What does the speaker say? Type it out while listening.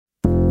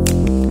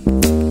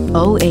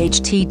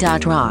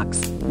OHT.rocks,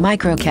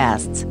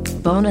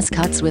 microcasts, bonus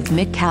cuts with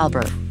Mick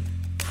Kalber.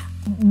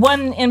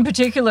 One in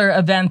particular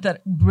event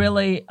that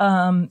really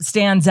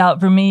stands out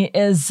for me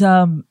is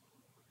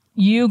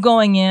you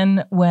going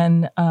in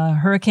when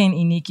Hurricane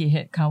Iniki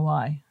hit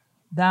Kauai.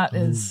 That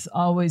has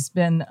always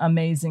been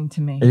amazing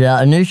to me. Yeah,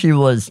 Iniki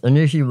was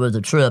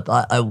a trip.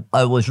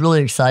 I was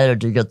really excited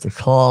to get the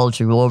call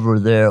to go over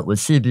there. It was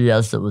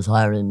CBS that was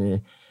hiring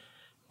me.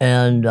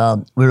 And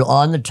we were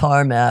on the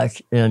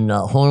tarmac in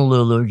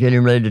Honolulu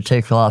getting ready to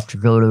take off to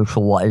go to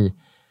Hawaii.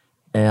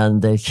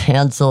 And they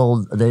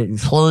closed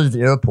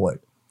the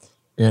airport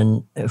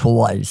in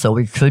Hawaii. So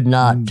we could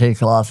not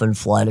take off and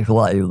fly to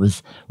Hawaii. We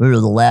were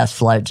the last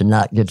flight to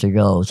not get to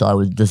go. So I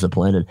was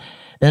disappointed.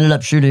 Ended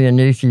up shooting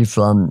Iniki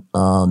from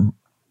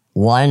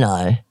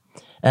Waianae.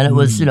 And it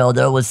was,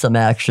 there was some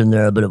action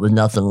there, but it was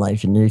nothing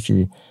like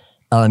Iniki.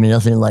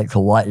 Nothing like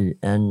Hawaii.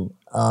 And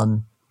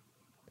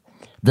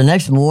the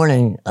next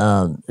morning,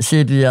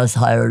 CBS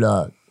hired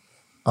a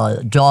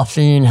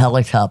Dauphine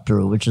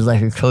helicopter, which is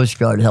like a Coast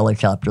Guard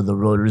helicopter, the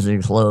rotors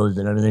enclosed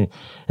and everything.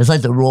 It's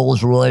like the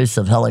Rolls Royce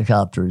of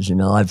helicopters,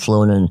 I've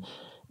flown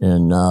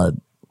in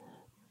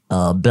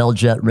Bell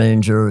Jet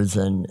Rangers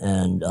and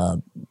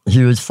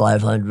Hughes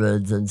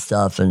 500s and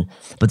stuff.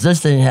 But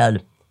this thing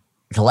had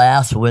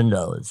glass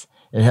windows.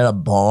 It had a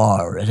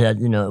bar. It had,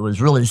 it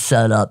was really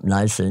set up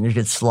nicely. And you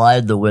could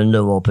slide the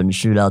window open and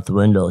shoot out the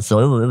window.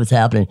 So it was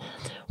happening.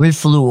 We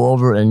flew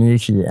over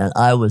Iniki and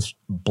I was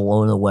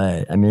blown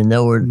away.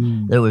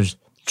 There was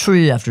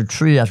tree after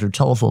tree after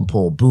telephone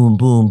pole, boom,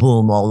 boom,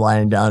 boom, all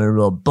lying down in a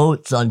row.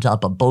 Boats on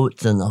top of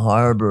boats in the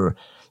harbor.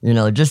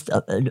 Just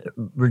a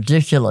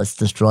ridiculous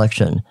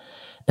destruction.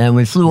 And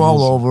we flew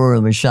all over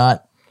and we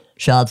shot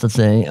the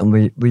thing and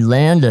we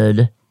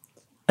landed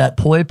at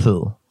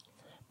Poipu.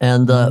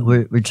 And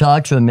we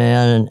talked to a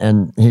man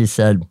and he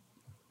said,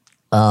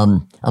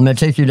 I'm going to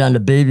take you down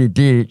to Baby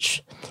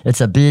Beach.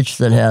 It's a beach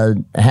that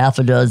had half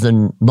a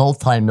dozen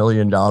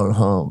multi-million-dollar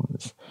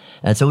homes.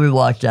 And so we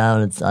walked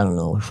down, it's,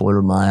 a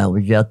quarter mile.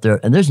 We get there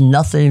and there's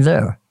nothing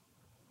there.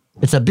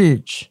 It's a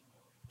beach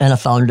and a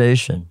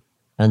foundation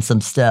and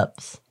some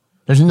steps.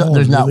 There's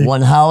not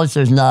one house.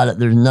 There's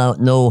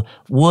no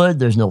wood.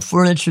 There's no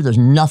furniture. There's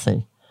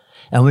nothing.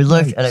 And we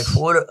look at a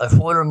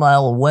quarter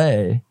mile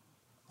away.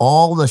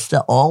 All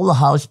the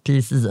house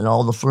pieces and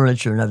all the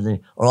furniture and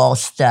everything are all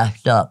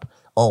stacked up,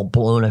 all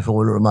blown a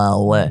quarter mile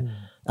away.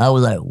 I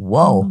was like,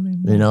 whoa,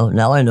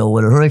 now I know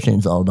what a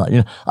hurricane's all about.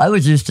 I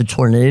was used to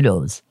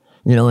tornadoes.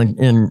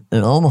 In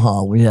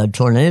Omaha, we had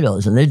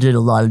tornadoes and they did a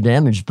lot of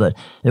damage, but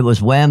it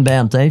was wham,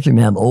 bam, thank you,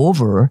 ma'am,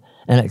 over,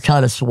 and it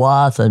cut a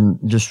swath and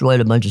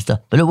destroyed a bunch of stuff.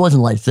 But it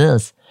wasn't like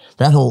this.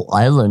 That whole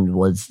island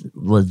was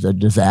a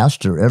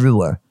disaster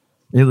everywhere.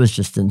 It was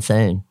just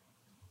insane,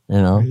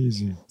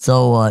 Crazy.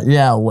 So,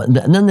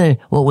 and then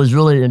what was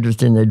really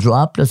interesting, they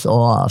dropped us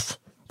off.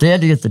 They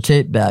had to get the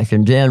tape back,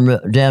 and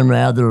Dan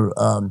Rather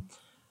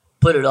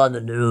put it on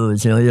the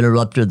news. He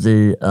interrupted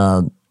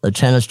the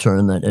tennis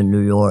tournament in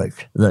New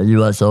York, the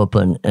U.S.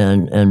 Open,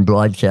 and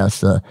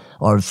broadcast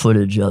our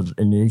footage of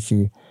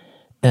Iniki.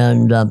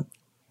 And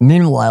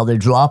meanwhile, they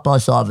drop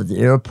us off at the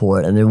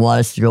airport, and they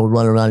want us to go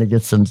run around and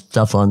get some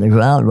stuff on the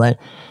ground, right?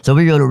 So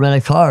we go to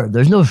rent a car.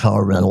 There's no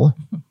car rental.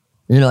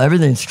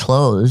 Everything's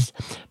closed.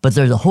 But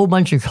there's a whole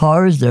bunch of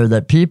cars there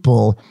that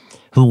people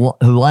who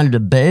wanted to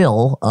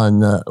bail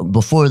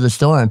before the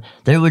storm,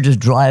 they would just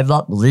drive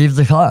up, leave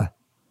the car,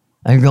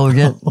 and go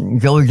get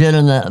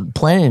in the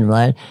plane,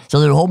 right? So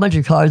there were a whole bunch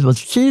of cars with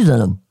keys in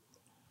them,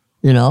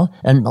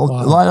 and a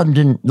lot of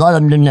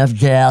them didn't have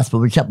gas, but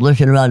we kept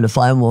looking around to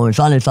find one. We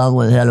finally found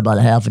one that had about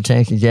a half a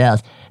tank of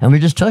gas, and we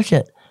just took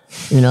it,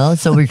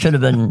 So we could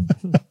have been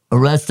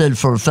arrested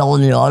for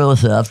felony auto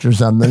theft or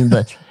something,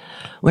 but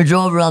we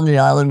drove around the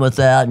island with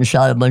that and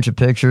shot a bunch of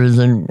pictures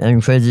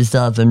and crazy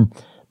stuff, and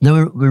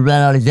then we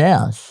ran out of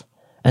gas.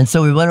 And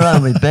so we went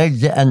around and we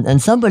begged,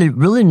 and somebody,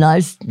 really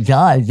nice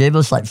guy, gave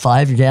us like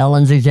 5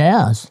 gallons of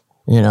gas,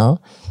 Not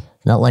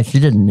like he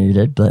didn't need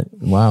it, but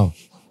wow.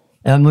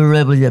 And we were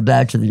able to get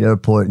back to the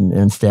airport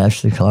and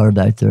stash the car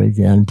back there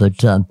again.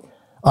 But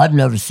I've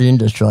never seen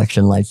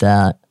destruction like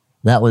that.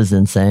 That was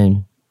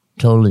insane,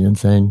 totally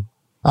insane.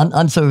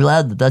 I'm so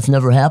glad that that's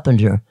never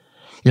happened here.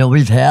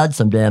 We've had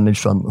some damage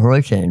from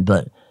hurricane,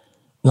 but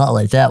not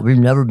like that. We've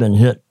never been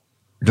hit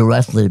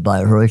directly by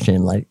a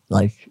hurricane like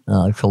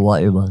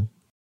Kauai was.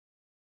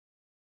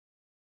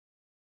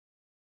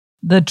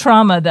 The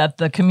trauma that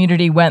the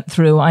community went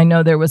through, I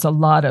know there was a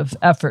lot of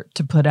effort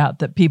to put out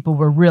that people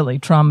were really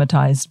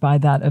traumatized by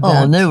that event.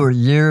 Oh, and they were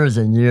years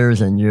and years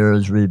and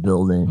years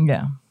rebuilding.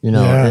 Yeah.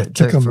 It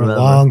took them forever. A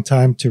long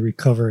time to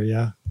recover,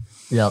 yeah.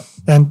 Yep.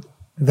 And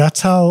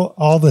that's how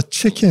all the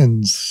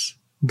chickens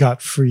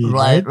got freed.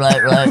 Right.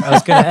 I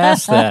was going to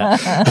ask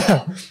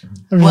that.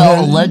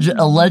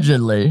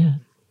 Allegedly.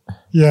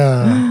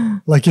 Yeah.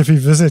 Like if you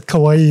visit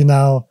Kauai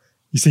now,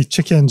 you see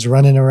chickens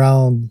running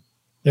around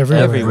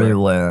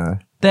everywhere.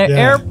 The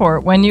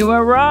airport when you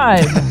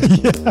arrive.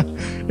 Yeah,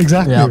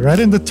 exactly. Yep. Right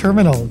in the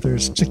terminal,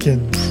 there's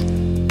chickens.